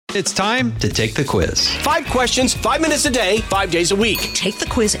It's time to take the quiz. 5 questions, 5 minutes a day, 5 days a week. Take the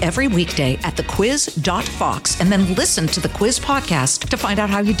quiz every weekday at thequiz.fox and then listen to the quiz podcast to find out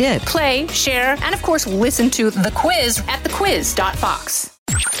how you did. Play, share, and of course, listen to The Quiz at thequiz.fox.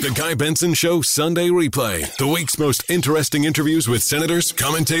 The Guy Benson Show Sunday Replay. The week's most interesting interviews with senators,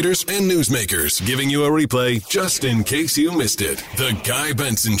 commentators, and newsmakers. Giving you a replay just in case you missed it. The Guy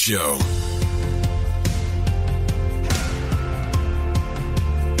Benson Show.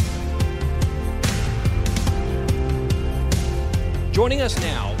 Joining us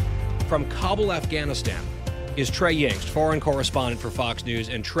now from Kabul, Afghanistan, is Trey Yingst, foreign correspondent for Fox News.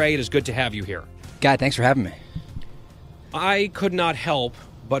 And Trey, it is good to have you here. Guy, thanks for having me. I could not help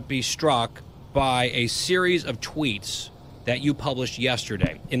but be struck by a series of tweets that you published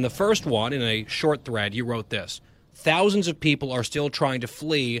yesterday. In the first one, in a short thread, you wrote this: thousands of people are still trying to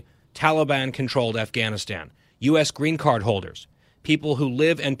flee Taliban-controlled Afghanistan. U.S. green card holders, people who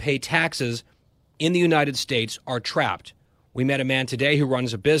live and pay taxes in the United States, are trapped. We met a man today who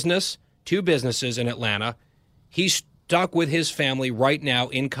runs a business, 2 businesses in Atlanta. He's stuck with his family right now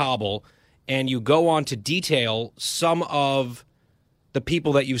in Kabul, and you go on to detail some of the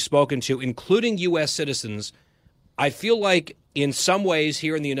people that you've spoken to, including U.S. citizens. I feel like in some ways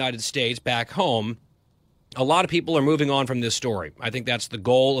here in the United States, back home, a lot of people are moving on from this story. I think that's the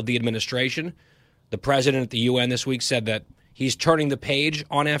goal of the administration. The president at the UN this week said that he's turning the page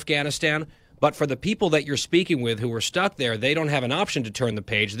on Afghanistan. But for the people that you're speaking with who are stuck there, they don't have an option to turn the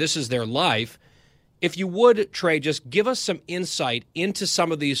page. This is their life. If you would, Trey, just give us some insight into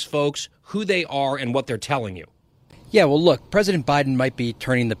some of these folks, who they are, and what they're telling you. Yeah, well, look, President Biden might be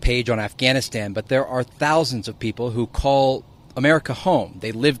turning the page on Afghanistan, but there are thousands of people who call America home.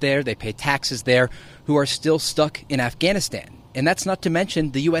 They live there, they pay taxes there, who are still stuck in Afghanistan. And that's not to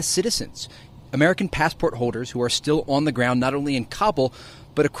mention the U.S. citizens, American passport holders who are still on the ground, not only in Kabul,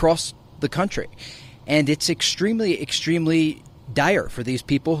 but across the country. And it's extremely, extremely dire for these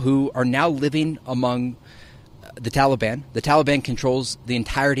people who are now living among the Taliban. The Taliban controls the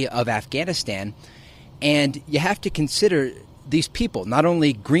entirety of Afghanistan. And you have to consider these people, not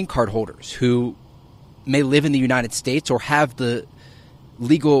only green card holders who may live in the United States or have the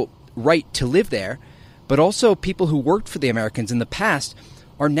legal right to live there, but also people who worked for the Americans in the past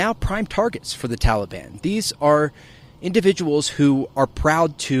are now prime targets for the Taliban. These are individuals who are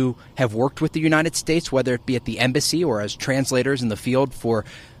proud to have worked with the United States, whether it be at the embassy or as translators in the field for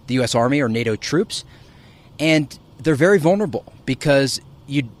the U.S. Army or NATO troops. And they're very vulnerable because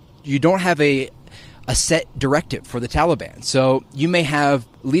you don't have a set directive for the Taliban. So you may have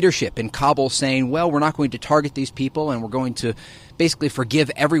leadership in Kabul saying, well, we're not going to target these people and we're going to basically forgive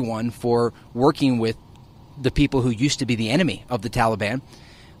everyone for working with the people who used to be the enemy of the Taliban.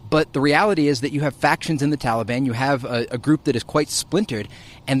 But the reality is that you have factions in the Taliban, you have a group that is quite splintered,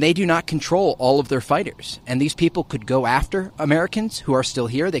 and they do not control all of their fighters. And these people could go after Americans who are still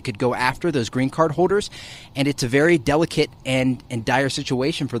here. They could go after those green card holders. And it's a very delicate and dire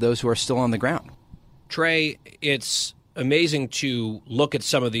situation for those who are still on the ground. Trey, it's amazing to look at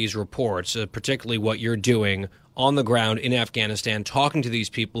some of these reports, particularly what you're doing on the ground in Afghanistan, talking to these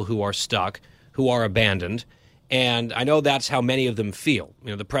people who are stuck, who are abandoned. And I know that's how many of them feel.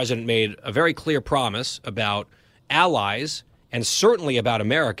 You know, the president made a very clear promise about allies and certainly about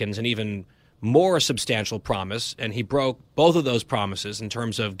Americans, an even more substantial promise. And he broke both of those promises in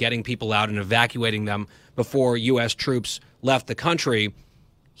terms of getting people out and evacuating them before U.S. troops left the country.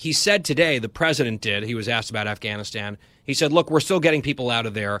 He said today, the president did, he was asked about Afghanistan. He said, look, we're still getting people out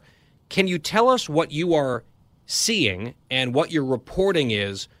of there. Can you tell us what you are seeing and what your reporting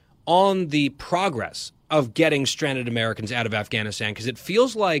is on the progress of getting stranded Americans out of Afghanistan? Because it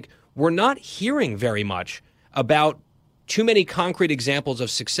feels like we're not hearing very much about too many concrete examples of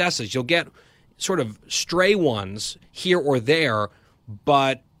successes. You'll get sort of stray ones here or there,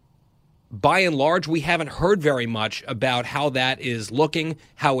 but by and large, we haven't heard very much about how that is looking,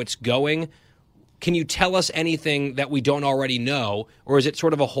 how it's going. Can you tell us anything that we don't already know, or is it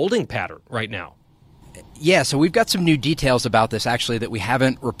sort of a holding pattern right now? Yeah, so we've got some new details about this, actually, that we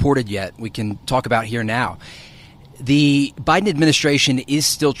haven't reported yet. We can talk about here now. The Biden administration is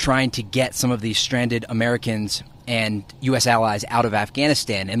still trying to get some of these stranded Americans and U.S. allies out of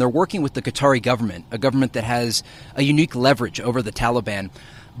Afghanistan, and they're working with the Qatari government, a government that has a unique leverage over the Taliban.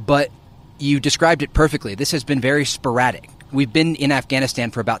 But you described it perfectly. This has been very sporadic. We've been in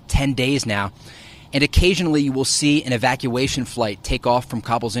Afghanistan for about 10 days now, and occasionally you will see an evacuation flight take off from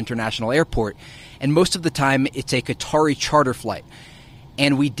Kabul's international airport, and most of the time it's a Qatari charter flight.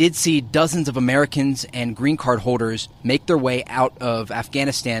 And we did see dozens of Americans and green card holders make their way out of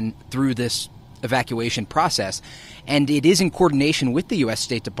Afghanistan through this evacuation process, and it is in coordination with the U.S.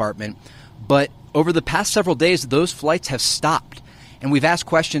 State Department. But over the past several days, those flights have stopped. And we've asked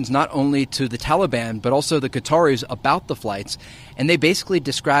questions not only to the Taliban, but also the Qataris about the flights. And they basically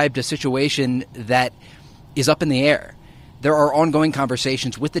described a situation that is up in the air. There are ongoing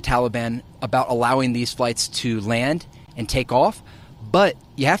conversations with the Taliban about allowing these flights to land and take off. But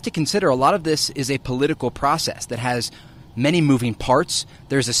you have to consider a lot of this is a political process that has many moving parts.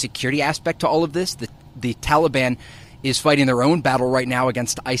 There's a security aspect to all of this. The Taliban is fighting their own battle right now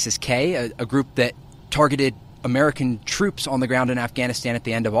against ISIS-K, a group that targeted American troops on the ground in Afghanistan at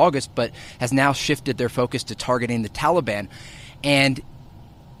the end of August, but has now shifted their focus to targeting the Taliban. And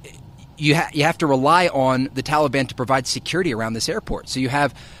you have to rely on the Taliban to provide security around this airport. So you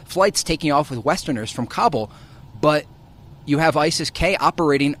have flights taking off with Westerners from Kabul, but you have ISIS-K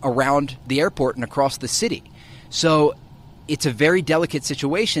operating around the airport and across the city. So it's a very delicate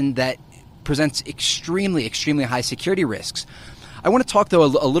situation that presents extremely, extremely high security risks. I want to talk, though, a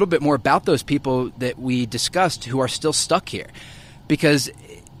little bit more about those people that we discussed who are still stuck here, because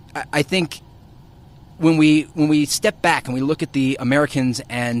I think when we step back and we look at the Americans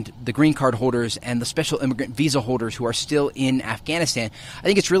and the green card holders and the special immigrant visa holders who are still in Afghanistan, I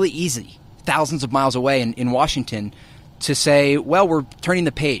think it's really easy, thousands of miles away in Washington, to say, well, we're turning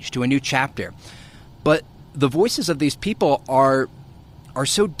the page to a new chapter. But the voices of these people are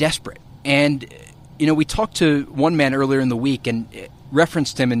so desperate. And we talked to one man earlier in the week and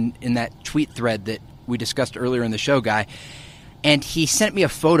referenced him in that tweet thread that we discussed earlier in the show, Guy. And he sent me a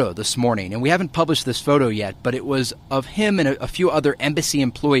photo this morning. And we haven't published this photo yet, but it was of him and a few other embassy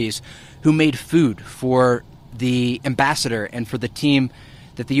employees who made food for the ambassador and for the team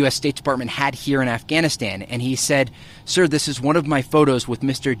that the U.S. State Department had here in Afghanistan. And he said, "Sir, this is one of my photos with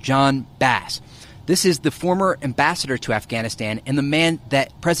Mr. John Bass. This is the former ambassador to Afghanistan and the man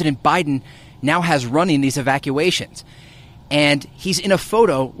that President Biden now has running these evacuations. And he's in a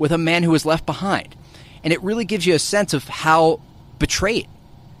photo with a man who was left behind." And it really gives you a sense of how betrayed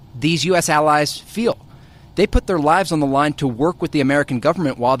these U.S. allies feel. They put their lives on the line to work with the American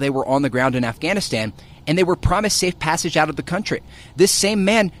government while they were on the ground in Afghanistan, and they were promised safe passage out of the country. This same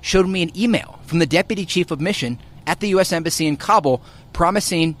man showed me an email from the deputy chief of mission at the U.S. Embassy in Kabul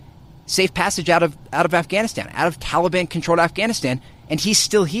promising safe passage out of Afghanistan, out of Taliban-controlled Afghanistan, and he's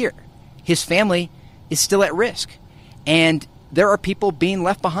still here. His family is still at risk, and there are people being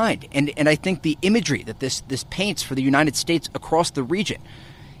left behind. And I think the imagery that this paints for the United States across the region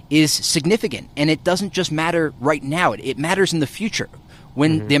is significant, and it doesn't just matter right now. It matters in the future.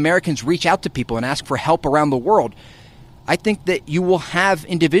 When the Americans reach out to people and ask for help around the world, I think that you will have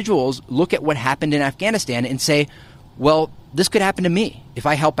individuals look at what happened in Afghanistan and say, well, this could happen to me if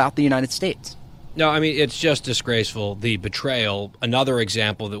I help out the United States. No, I mean, it's just disgraceful, the betrayal. Another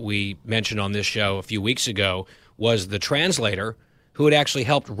example that we mentioned on this show a few weeks ago was the translator who had actually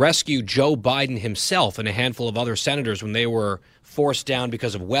helped rescue Joe Biden himself and a handful of other senators when they were forced down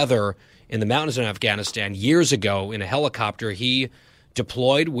because of weather in the mountains in Afghanistan years ago in a helicopter. He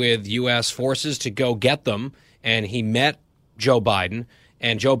deployed with U.S. forces to go get them, and he met Joe Biden,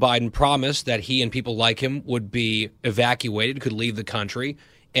 and Joe Biden promised that he and people like him would be evacuated, could leave the country,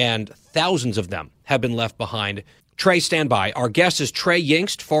 and thousands of them have been left behind. Trey, stand by. Our guest is Trey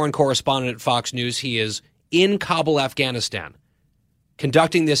Yingst, foreign correspondent at Fox News. He is in Kabul, Afghanistan,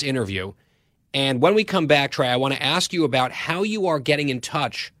 conducting this interview. And when we come back, Trey, I want to ask you about how you are getting in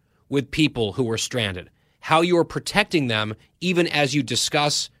touch with people who are stranded, how you are protecting them even as you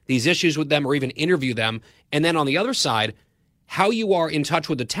discuss these issues with them or even interview them. And then on the other side, how you are in touch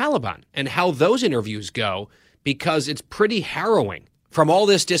with the Taliban and how those interviews go, because it's pretty harrowing from all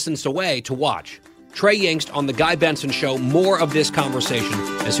this distance away to watch. Trey Yingst on The Guy Benson Show. More of this conversation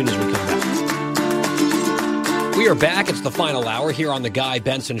as soon as we come back. We are back. It's the final hour here on The Guy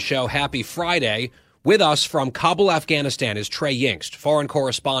Benson Show. Happy Friday. With us from Kabul, Afghanistan is Trey Yingst, foreign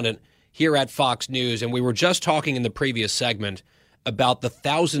correspondent here at Fox News. And we were just talking in the previous segment about the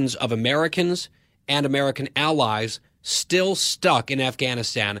thousands of Americans and American allies still stuck in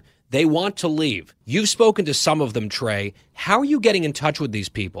Afghanistan. They want to leave. You've spoken to some of them, Trey. How are you getting in touch with these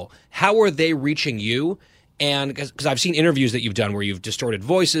people? How are they reaching you? And because I've seen interviews that you've done where you've distorted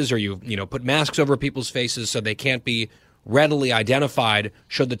voices or you've put masks over people's faces so they can't be readily identified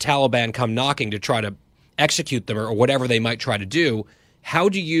should the Taliban come knocking to try to execute them or whatever they might try to do. How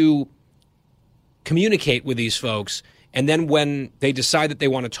do you communicate with these folks? And then when they decide that they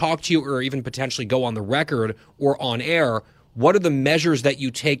want to talk to you or even potentially go on the record or on air, what are the measures that you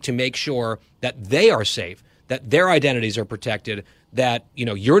take to make sure that they are safe, that their identities are protected, that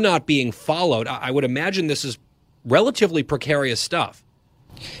you're not being followed? I would imagine this is relatively precarious stuff.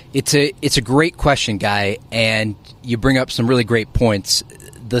 It's a great question, Guy, and you bring up some really great points.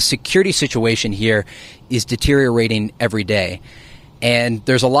 The security situation here is deteriorating every day, and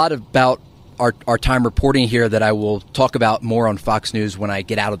there's a lot about our time reporting here that I will talk about more on Fox News when I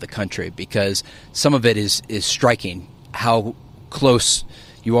get out of the country, because some of it is striking how close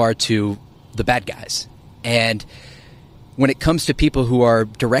you are to the bad guys. And when it comes to people who are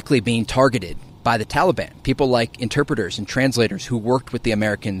directly being targeted by the Taliban, people like interpreters and translators who worked with the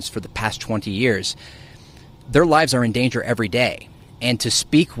Americans for the past 20 years, their lives are in danger every day. And to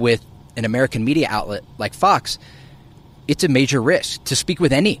speak with an American media outlet like Fox, it's a major risk. To speak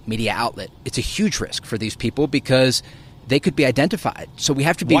with any media outlet, it's a huge risk for these people because they could be identified. So we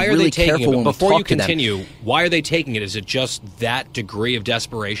have to be really careful when we talk to them. Before you continue, why are they taking it? Is it just that degree of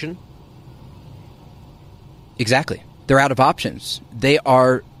desperation? Exactly. They're out of options. They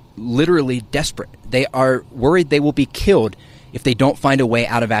are literally desperate. They are worried they will be killed if they don't find a way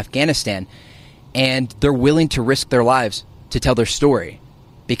out of Afghanistan, and they're willing to risk their lives to tell their story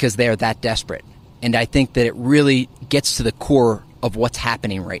because they are that desperate. And I think that it really gets to the core of what's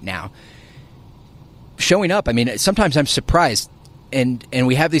happening right now. Showing up, I mean, sometimes I'm surprised, and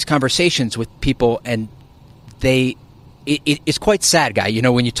we have these conversations with people, and it's quite sad, Guy,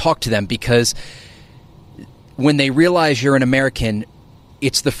 when you talk to them, because when they realize you're an American,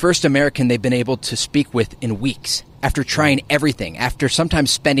 it's the first American they've been able to speak with in weeks, after trying everything, after sometimes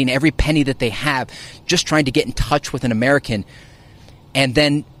spending every penny that they have just trying to get in touch with an American. And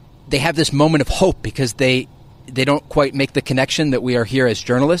then they have this moment of hope because they don't quite make the connection that we are here as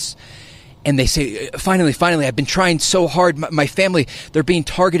journalists. And they say, finally, I've been trying so hard. My family, they're being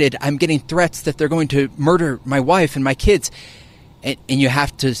targeted. I'm getting threats that they're going to murder my wife and my kids. And you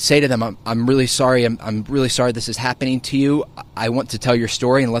have to say to them, I'm really sorry. I'm really sorry this is happening to you. I want to tell your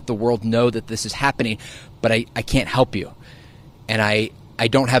story and let the world know that this is happening, but I can't help you. And I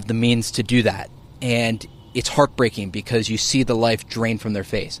don't have the means to do that. And it's heartbreaking because you see the life drain from their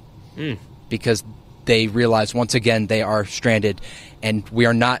face because they realize once again they are stranded, and we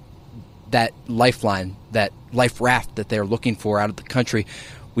are not that lifeline, that life raft that they're looking for out of the country.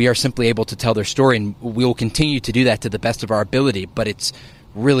 We are simply able to tell their story, and we will continue to do that to the best of our ability. But it's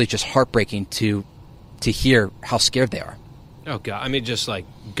really just heartbreaking to hear how scared they are. Oh, God. I mean, just like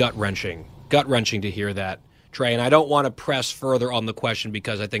gut-wrenching to hear that, Trey. And I don't want to press further on the question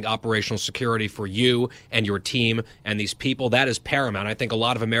because I think operational security for you and your team and these people, that is paramount. I think a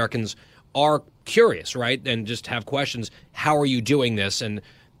lot of Americans are curious, right, and just have questions. How are you doing this? And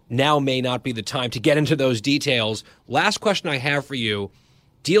now may not be the time to get into those details. Last question I have for you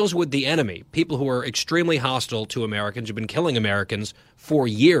deals with the enemy, people who are extremely hostile to Americans, who've been killing Americans for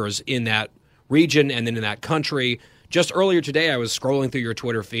years in that region and then in that country. Just earlier today, I was scrolling through your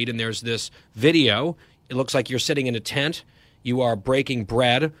Twitter feed, and there's this video. It looks like you're sitting in a tent. You are breaking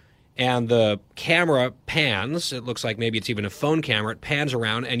bread, and the camera pans. It looks like maybe it's even a phone camera. It pans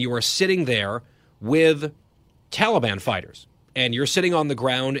around, and you are sitting there with Taliban fighters. And you're sitting on the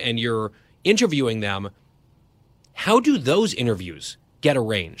ground, and you're interviewing them. How do those interviews get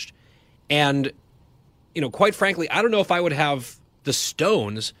arranged? And, quite frankly, I don't know if I would have the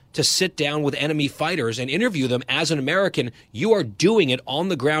stones to sit down with enemy fighters and interview them as an American. You are doing it on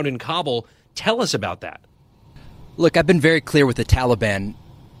the ground in Kabul. Tell us about that. Look, I've been very clear with the Taliban.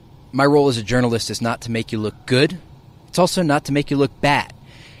 My role as a journalist is not to make you look good. It's also not to make you look bad.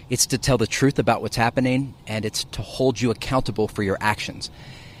 It's to tell the truth about what's happening, and it's to hold you accountable for your actions.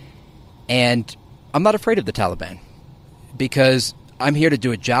 And I'm not afraid of the Taliban because I'm here to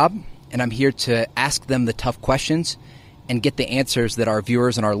do a job, and I'm here to ask them the tough questions and get the answers that our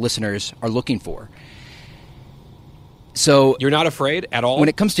viewers and our listeners are looking for. So you're not afraid at all? When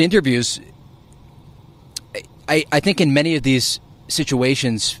it comes to interviews, I think in many of these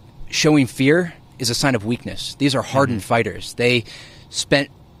situations, showing fear is a sign of weakness. These are hardened fighters. They spent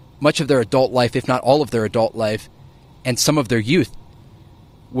much of their adult life, if not all of their adult life, and some of their youth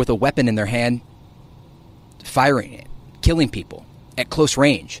with a weapon in their hand, firing it, killing people at close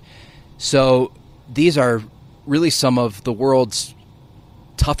range. So these are really some of the world's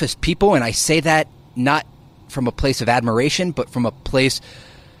toughest people, and I say that not from a place of admiration, but from a place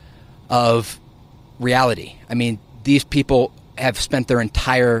of reality. I mean, these people have spent their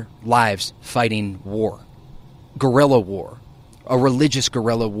entire lives fighting war, guerrilla war, a religious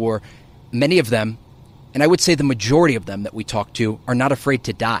guerrilla war. Many of them, and I would say the majority of them that we talk to, are not afraid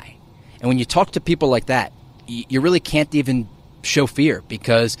to die. And when you talk to people like that, you really can't even show fear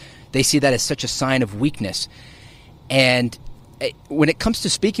because they see that as such a sign of weakness. And when it comes to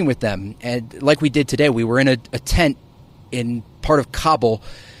speaking with them, and like we did today, we were in a tent in part of Kabul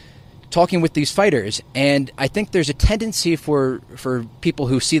talking with these fighters, and I think there's a tendency for people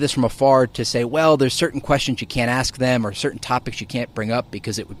who see this from afar to say, well, there's certain questions you can't ask them or certain topics you can't bring up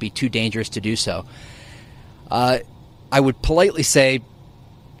because it would be too dangerous to do so. I would politely say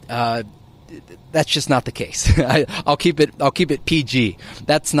that's just not the case. I'll keep it PG.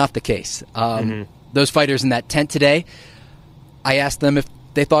 That's not the case. Those fighters in that tent today, I asked them if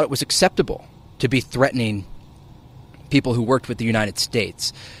they thought it was acceptable to be threatening people who worked with the United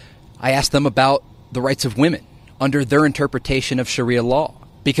States. I asked them about the rights of women under their interpretation of Sharia law,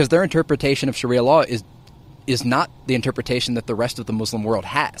 because their interpretation of Sharia law is not the interpretation that the rest of the Muslim world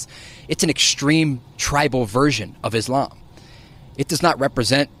has. It's an extreme tribal version of Islam. It does not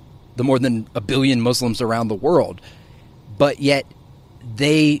represent the more than 1 billion Muslims around the world, but yet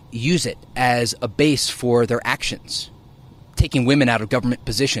they use it as a base for their actions, taking women out of government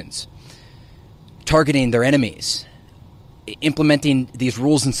positions, targeting their enemies, implementing these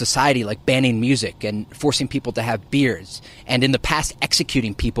rules in society like banning music and forcing people to have beards, and in the past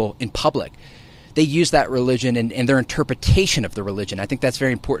executing people in public. They use that religion and their interpretation of the religion. I think that's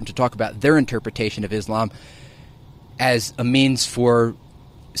very important to talk about their interpretation of Islam as a means for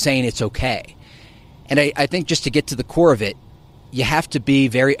saying it's okay. And I think just to get to the core of it, you have to be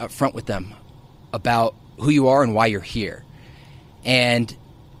very upfront with them about who you are and why you're here. And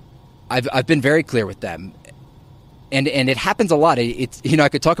I've been very clear with them. And it happens a lot. It's, I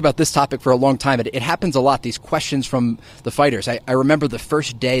could talk about this topic for a long time. It happens a lot, these questions from the fighters. I remember the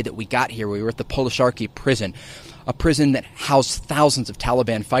first day that we got here, we were at the Polisharki prison, a prison that housed thousands of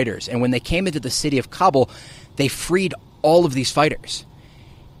Taliban fighters. And when they came into the city of Kabul, they freed all of these fighters.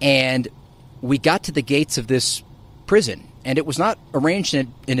 And we got to the gates of this prison, and it was not arranged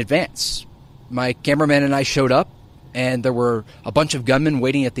in advance. My cameraman and I showed up, and there were a bunch of gunmen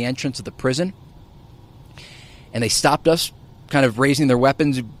waiting at the entrance of the prison. And they stopped us, kind of raising their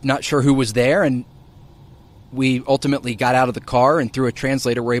weapons, not sure who was there. And we ultimately got out of the car and through a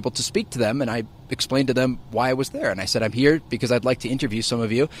translator were able to speak to them. And I explained to them why I was there. And I said, I'm here because I'd like to interview some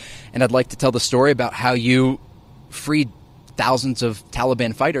of you. And I'd like to tell the story about how you freed thousands of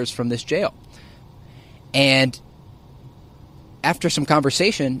Taliban fighters from this jail. And after some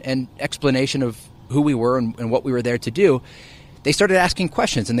conversation and explanation of who we were and what we were there to do, they started asking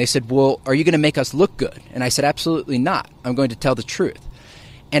questions, and they said, well, are you going to make us look good? And I said, absolutely not. I'm going to tell the truth.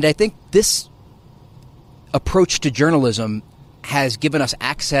 And I think this approach to journalism has given us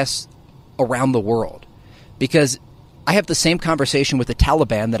access around the world, because I have the same conversation with the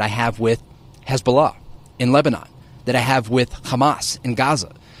Taliban that I have with Hezbollah in Lebanon, that I have with Hamas in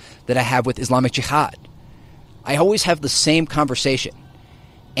Gaza, that I have with Islamic Jihad. I always have the same conversation,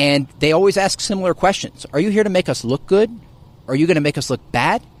 and they always ask similar questions. Are you here to make us look good? Are you going to make us look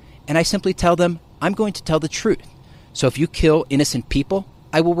bad? And I simply tell them, I'm going to tell the truth. So if you kill innocent people,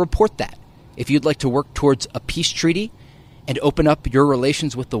 I will report that. If you'd like to work towards a peace treaty and open up your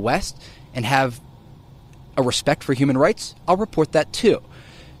relations with the West and have a respect for human rights, I'll report that too.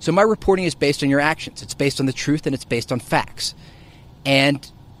 So my reporting is based on your actions. It's based on the truth, and it's based on facts. And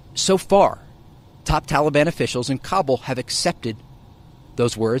so far, top Taliban officials in Kabul have accepted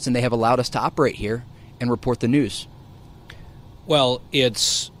those words, and they have allowed us to operate here and report the news. Well,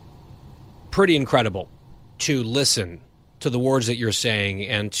 it's pretty incredible to listen to the words that you're saying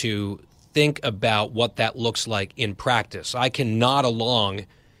and to think about what that looks like in practice. I can nod along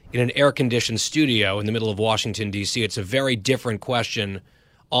in an air-conditioned studio in the middle of Washington, D.C. It's a very different question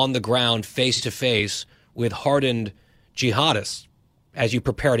on the ground, face-to-face, with hardened jihadists as you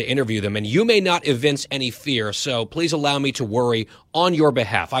prepare to interview them. And you may not evince any fear, so please allow me to worry on your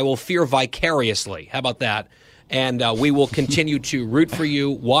behalf. I will fear vicariously. How about that? And we will continue to root for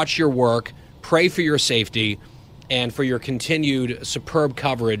you, watch your work, pray for your safety, and for your continued superb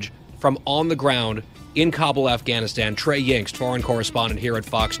coverage from on the ground in Kabul, Afghanistan. Trey Yingst, foreign correspondent here at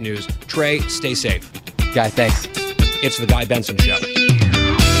Fox News. Trey, stay safe. Guy, thanks. It's The Guy Benson Show.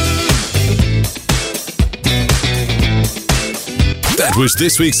 That was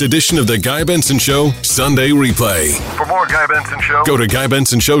this week's edition of The Guy Benson Show Sunday Replay. For more Guy Benson Show, go to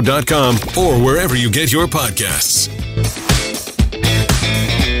GuyBensonShow.com or wherever you get your podcasts.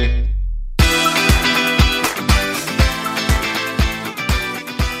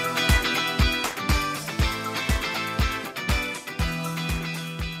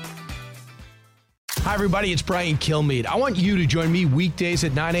 Hi, everybody. It's Brian Kilmeade. I want you to join me weekdays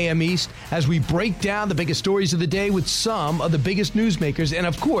at 9 a.m. East as we break down the biggest stories of the day with some of the biggest newsmakers and,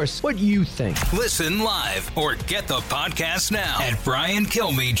 of course, what you think. Listen live or get the podcast now at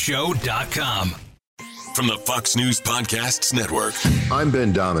BrianKilmeadeShow.com. from the Fox News Podcasts Network. I'm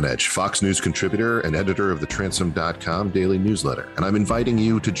Ben Domenech, Fox News contributor and editor of the Transom.com daily newsletter, and I'm inviting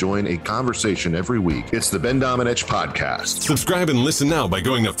you to join a conversation every week. It's the Ben Domenech Podcast. Subscribe and listen now by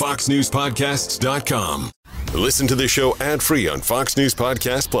going to foxnewspodcasts.com. Listen to the show ad-free on Fox News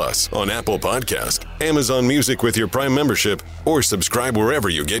Podcast Plus, on Apple Podcast, Amazon Music with your Prime membership, or subscribe wherever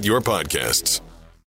you get your podcasts.